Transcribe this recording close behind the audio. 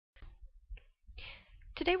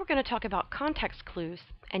Today we're going to talk about context clues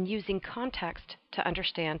and using context to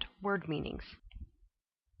understand word meanings.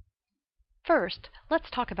 First,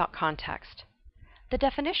 let's talk about context. The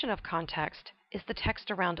definition of context is the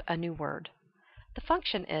text around a new word. The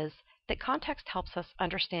function is that context helps us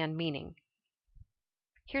understand meaning.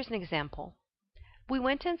 Here's an example. We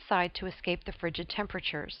went inside to escape the frigid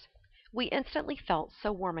temperatures. We instantly felt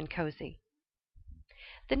so warm and cozy.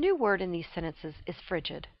 The new word in these sentences is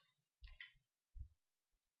frigid.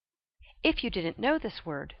 If you didn't know this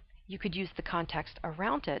word, you could use the context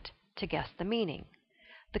around it to guess the meaning.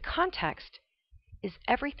 The context is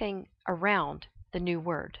everything around the new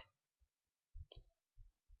word.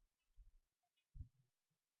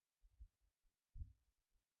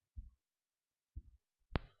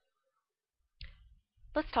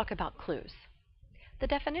 Let's talk about clues. The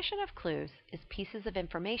definition of clues is pieces of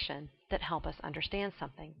information that help us understand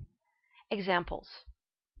something. Examples.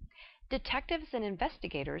 Detectives and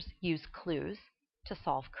investigators use clues to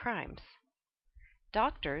solve crimes.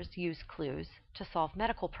 Doctors use clues to solve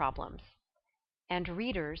medical problems. And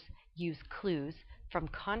readers use clues from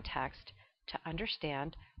context to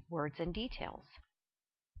understand words and details.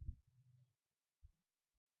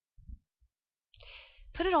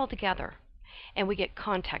 Put it all together, and we get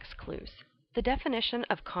context clues. The definition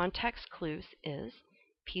of context clues is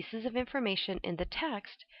pieces of information in the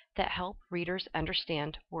text that help readers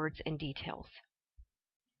understand words and details.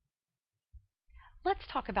 Let's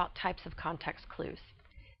talk about types of context clues.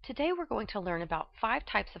 Today we're going to learn about 5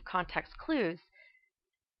 types of context clues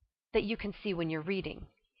that you can see when you're reading.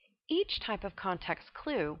 Each type of context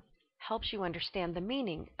clue helps you understand the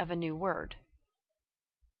meaning of a new word.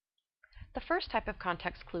 The first type of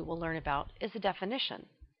context clue we'll learn about is a definition.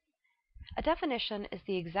 A definition is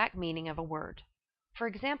the exact meaning of a word. For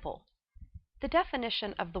example, the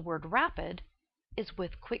definition of the word rapid is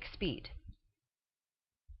with quick speed.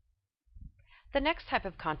 The next type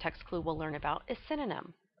of context clue we'll learn about is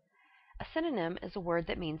synonym. A synonym is a word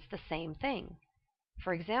that means the same thing.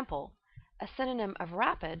 For example, a synonym of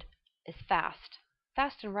rapid is fast.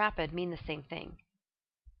 Fast and rapid mean the same thing.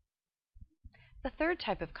 The third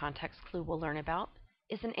type of context clue we'll learn about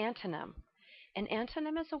is an antonym. An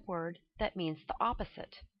antonym is a word that means the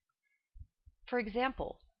opposite. For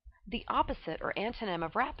example, the opposite or antonym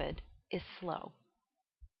of rapid is slow.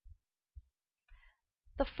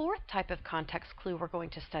 The fourth type of context clue we're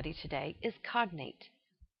going to study today is cognate.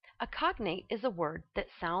 A cognate is a word that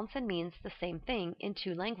sounds and means the same thing in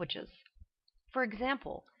 2 languages. For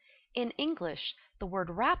example, in English, the word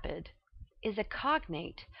rapid is a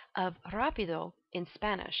cognate of rápido in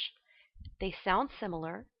Spanish. They sound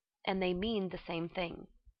similar and they mean the same thing.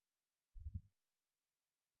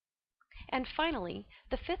 And finally,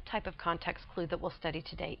 the 5th type of context clue that we'll study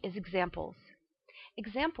today is examples.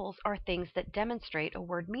 Examples are things that demonstrate a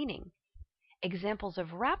word meaning. Examples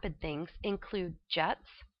of rapid things include jets,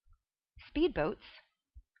 speedboats,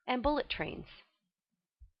 and bullet trains.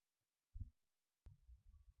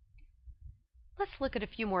 Let's look at a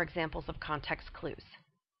few more examples of context clues.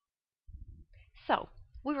 So,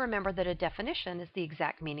 we remember that a definition is the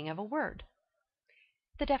exact meaning of a word.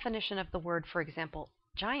 The definition of the word, for example,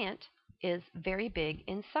 giant, is very big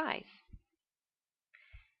in size.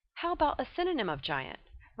 How about a synonym of giant?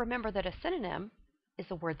 Remember that a synonym is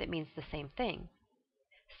a word that means the same thing.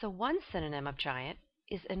 So one synonym of giant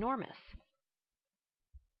is enormous.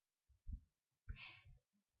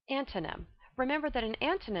 Antonym. Remember that an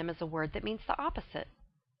antonym is a word that means the opposite.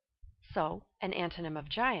 So an antonym of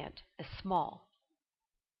giant is small.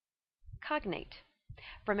 Cognate.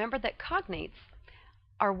 Remember that cognates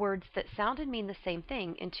are words that sound and mean the same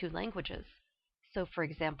thing in 2 languages. So for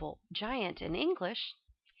example, giant in English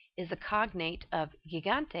is a cognate of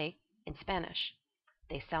gigante in Spanish.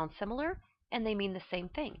 They sound similar and they mean the same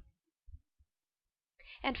thing.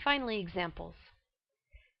 And finally, examples.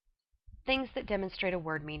 Things that demonstrate a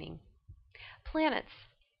word meaning. Planets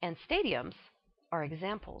and stadiums are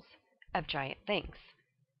examples of giant things.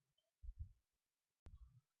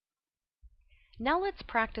 Now let's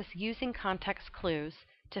practice using context clues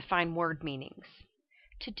to find word meanings.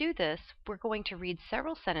 To do this, we're going to read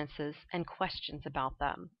several sentences and questions about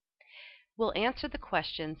them. We'll answer the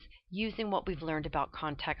questions using what we've learned about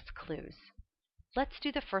context clues. Let's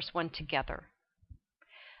do the first one together.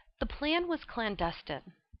 The plan was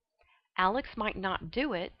clandestine. Alex might not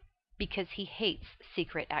do it because he hates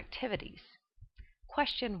secret activities.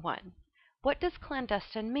 Question 1. What does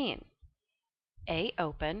clandestine mean? A.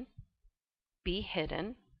 Open, B.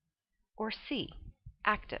 Hidden, or C.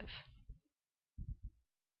 Active?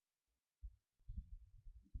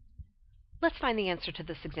 Let's find the answer to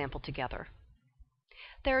this example together.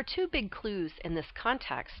 There are two big clues in this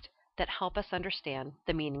context that help us understand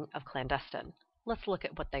the meaning of clandestine. Let's look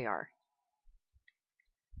at what they are.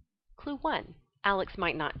 Clue 1. Alex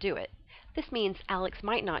might not do it. This means Alex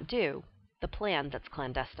might not do the plan that's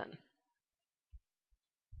clandestine.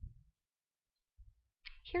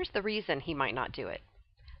 Here's the reason he might not do it.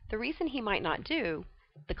 The reason he might not do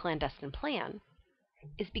the clandestine plan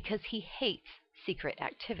is because he hates secret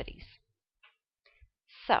activities.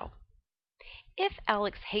 So, if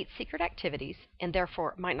Alex hates secret activities and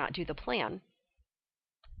therefore might not do the plan,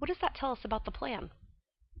 what does that tell us about the plan?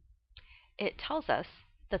 It tells us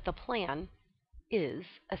that the plan is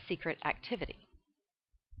a secret activity.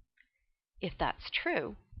 If that's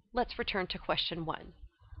true, let's return to question 1.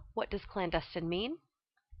 What does clandestine mean?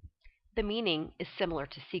 The meaning is similar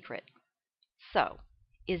to secret. So,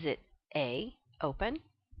 is it A, open,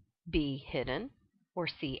 B, hidden, or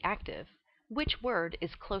C, active? Which word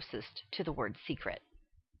is closest to the word secret?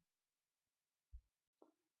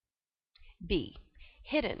 B,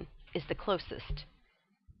 hidden is the closest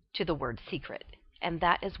to the word secret, and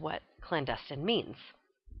that is what clandestine means.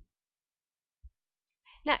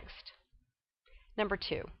 Next, number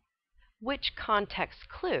 2. Which context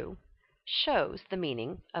clue shows the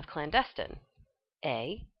meaning of clandestine?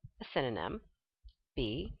 A, a synonym,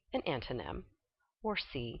 B, an antonym, or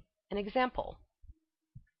C, an example?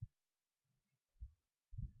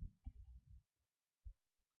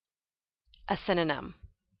 A synonym.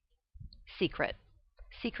 Secret.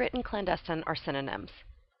 Secret and clandestine are synonyms.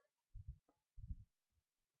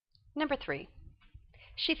 Number 3.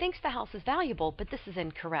 She thinks the house is valuable, but this is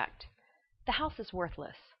incorrect. The house is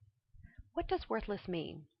worthless. What does worthless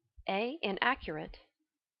mean? A, inaccurate,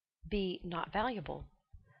 B, not valuable,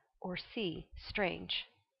 or C, strange?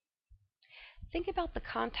 Think about the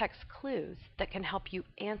context clues that can help you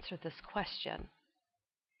answer this question.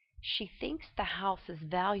 She thinks the house is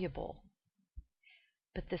valuable,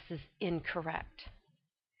 but this is incorrect.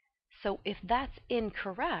 So if that's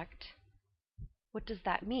incorrect, what does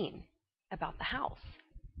that mean about the house?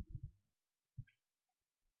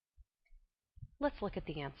 Let's look at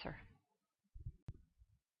the answer.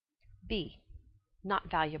 B, not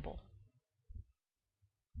valuable.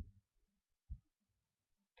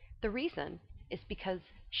 The reason is because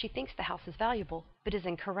she thinks the house is valuable, but is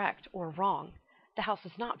incorrect or wrong. The house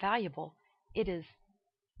is not valuable. It is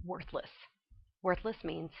worthless. Worthless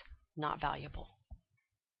means not valuable.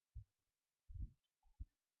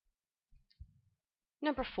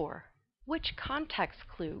 Number 4. Which context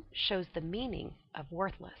clue shows the meaning of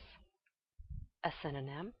worthless? A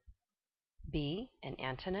synonym, B, an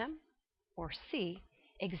antonym, or C,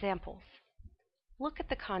 examples? Look at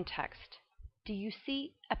the context. Do you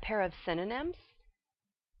see a pair of synonyms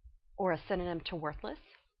or a synonym to worthless?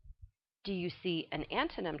 Do you see an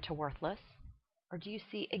antonym to worthless? Or do you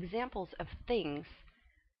see examples of things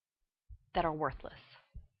that are worthless?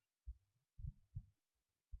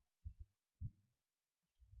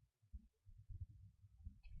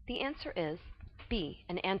 The answer is B,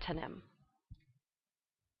 an antonym.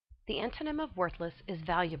 The antonym of worthless is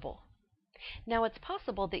valuable. Now, it's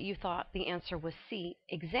possible that you thought the answer was C,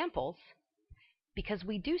 examples, because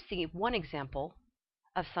we do see one example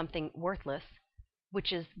of something worthless,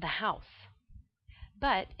 which is the house.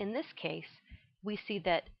 But in this case, we see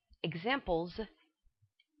that examples,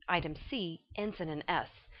 item C, ends in an S.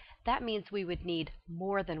 That means we would need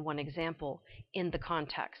more than one example in the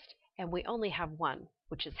context, and we only have one,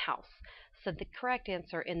 which is house. So the correct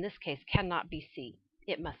answer in this case cannot be C.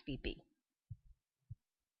 It must be B.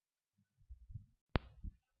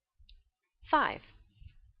 5.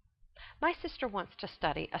 My sister wants to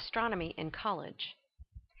study astronomy in college.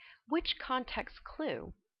 Which context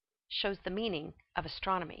clue shows the meaning of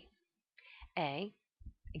astronomy? A,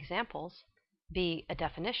 examples, B, a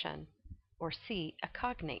definition, or C, a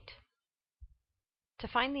cognate? To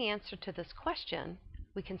find the answer to this question,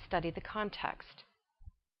 we can study the context.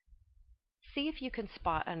 See if you can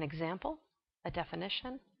spot an example, a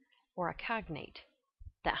definition, or a cognate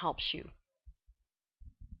that helps you.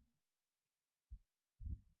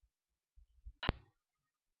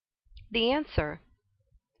 The answer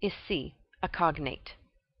is C, a cognate.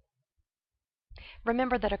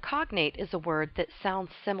 Remember that a cognate is a word that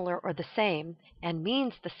sounds similar or the same and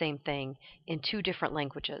means the same thing in two different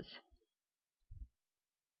languages.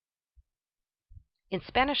 In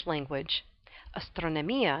Spanish language,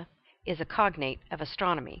 astronomia is a cognate of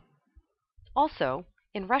astronomy. Also,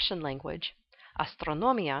 in Russian language,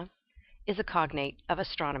 astronomia is a cognate of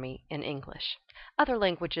astronomy in English. Other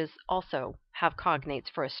languages also have cognates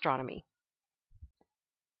for astronomy.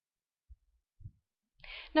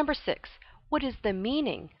 Number 6. What is the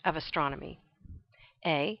meaning of astronomy?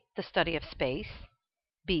 A, the study of space,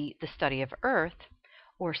 B, the study of Earth,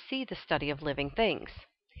 or C, the study of living things?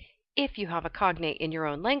 If you have a cognate in your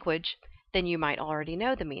own language, then you might already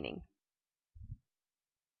know the meaning.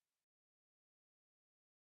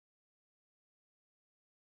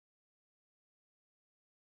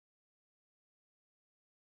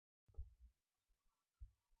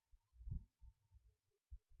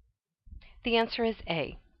 The answer is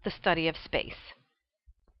A, the study of space.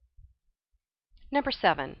 Number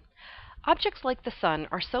 7. Objects like the sun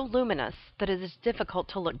are so luminous that it is difficult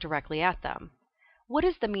to look directly at them. What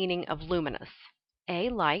is the meaning of luminous? A,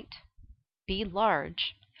 light, B,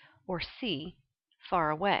 large, or C, far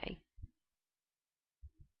away?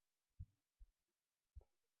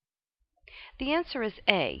 The answer is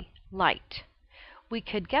A, light. We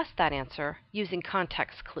could guess that answer using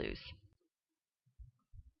context clues.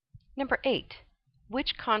 Number 8.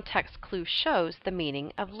 Which context clue shows the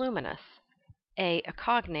meaning of luminous? A, a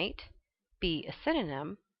cognate, B, a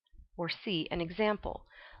synonym, or C, an example?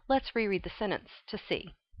 Let's reread the sentence to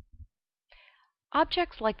see.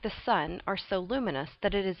 Objects like the sun are so luminous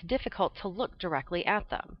that it is difficult to look directly at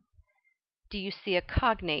them. Do you see a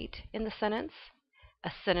cognate in the sentence,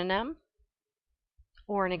 a synonym,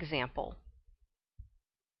 or an example?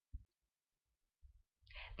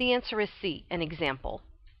 The answer is C, an example.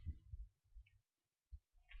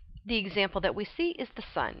 The example that we see is the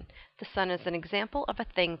sun. The sun is an example of a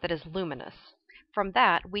thing that is luminous. From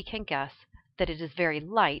that, we can guess that it is very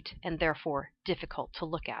light and therefore difficult to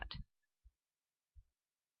look at.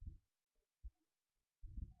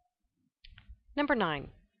 Number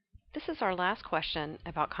 9. This is our last question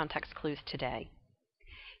about context clues today.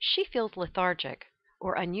 She feels lethargic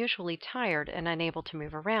or unusually tired and unable to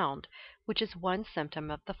move around, which is one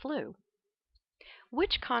symptom of the flu.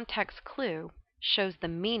 Which context clue shows the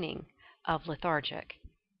meaning of lethargic?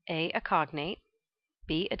 A, a cognate,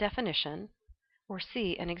 B, a definition, or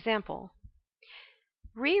C, an example?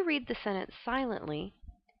 Reread the sentence silently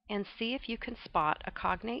and see if you can spot a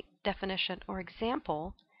cognate, definition, or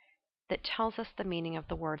example that tells us the meaning of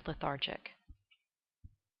the word lethargic.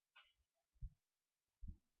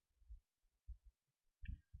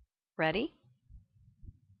 Ready?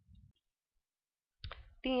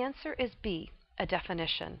 The answer is B, a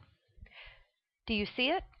definition. Do you see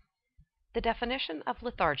it? The definition of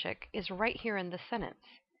lethargic is right here in the sentence.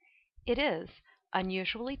 It is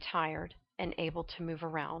unusually tired and able to move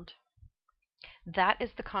around. That is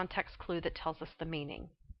the context clue that tells us the meaning.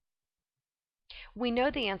 We know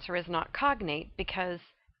the answer is not cognate because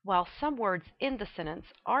while some words in the sentence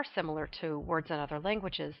are similar to words in other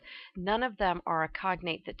languages, none of them are a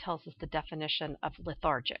cognate that tells us the definition of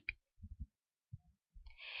lethargic.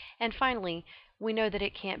 And finally, we know that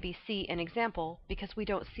it can't be C, an example, because we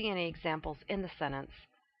don't see any examples in the sentence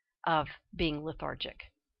of being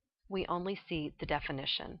lethargic. We only see the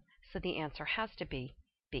definition, so the answer has to be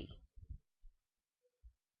B.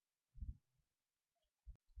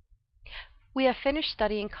 We have finished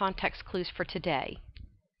studying context clues for today.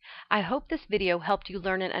 I hope this video helped you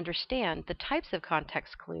learn and understand the types of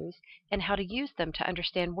context clues and how to use them to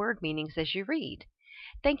understand word meanings as you read.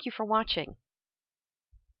 Thank you for watching.